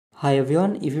Hi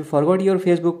everyone, if you forgot your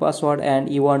Facebook password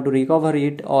and you want to recover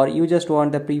it, or you just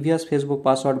want the previous Facebook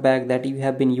password back that you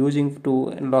have been using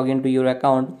to log into your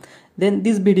account, then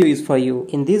this video is for you.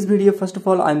 In this video, first of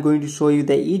all, I'm going to show you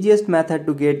the easiest method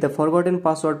to get the forgotten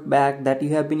password back that you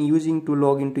have been using to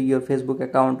log into your Facebook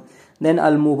account. Then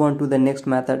I'll move on to the next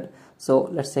method. So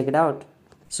let's check it out.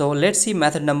 So let's see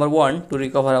method number 1 to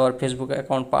recover our Facebook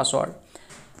account password.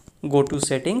 Go to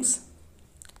settings,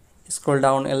 scroll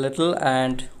down a little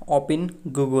and open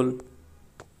Google.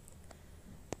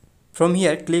 From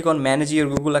here, click on manage your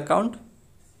Google account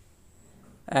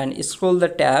and scroll the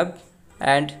tab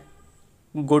and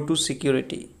go to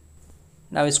security.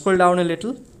 Now scroll down a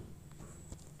little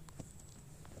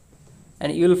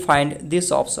and you will find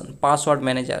this option, password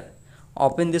manager.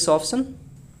 Open this option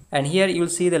and here you will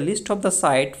see the list of the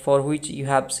site for which you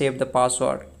have saved the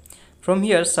password. From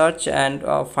here, search and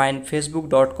find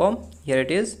facebook.com. Here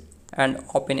it is, and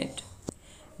open it.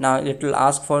 Now it will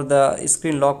ask for the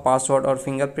screen lock password or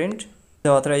fingerprint, the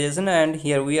authorization, and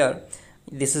here we are.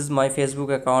 This is my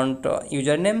Facebook account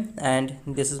username and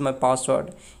this is my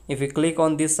password. If you click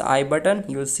on this I button,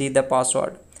 you will see the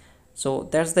password. So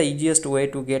that's the easiest way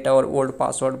to get our old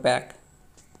password back.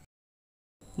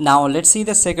 Now let's see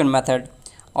the second method.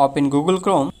 Open Google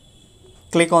Chrome,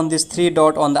 click on this three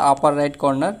dot on the upper right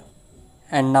corner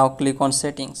and now click on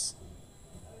settings.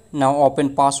 Now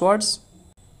open passwords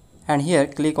and here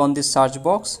click on this search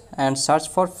box and search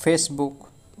for Facebook,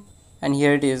 and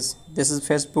here it is. This is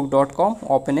facebook.com.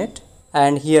 Open it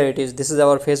and here it is. This is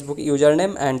our Facebook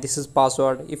username and this is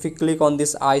password. If you click on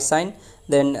this I sign,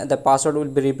 then the password will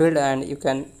be revealed and you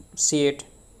can see it.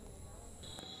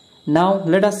 Now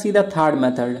let us see the third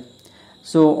method.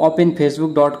 So open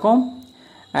facebook.com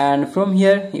and from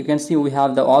here you can see we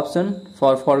have the option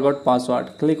for forgot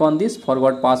password. Click on this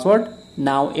forgot password.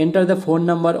 Now enter the phone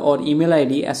number or email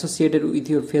ID associated with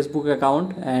your Facebook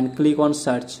account and click on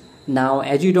search. Now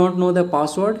as you don't know the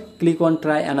password, click on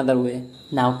try another way.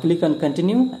 Now click on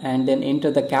continue and then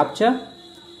enter the captcha,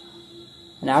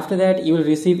 and after that you will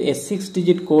receive a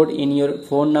 6-digit code in your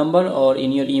phone number or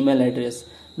in your email address.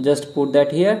 Just put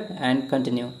that here and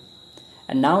continue,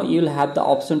 and now you will have the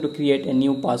option to create a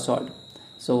new password.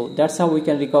 So that's how we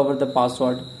can recover the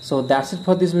password. So that's it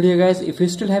for this video, guys. If you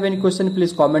still have any question,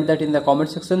 please comment that in the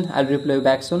comment section. I'll reply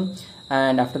back soon,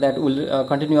 and after that we'll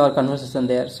continue our conversation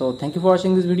there. So thank you for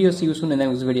watching this video. See you soon in the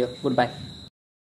next video. Goodbye.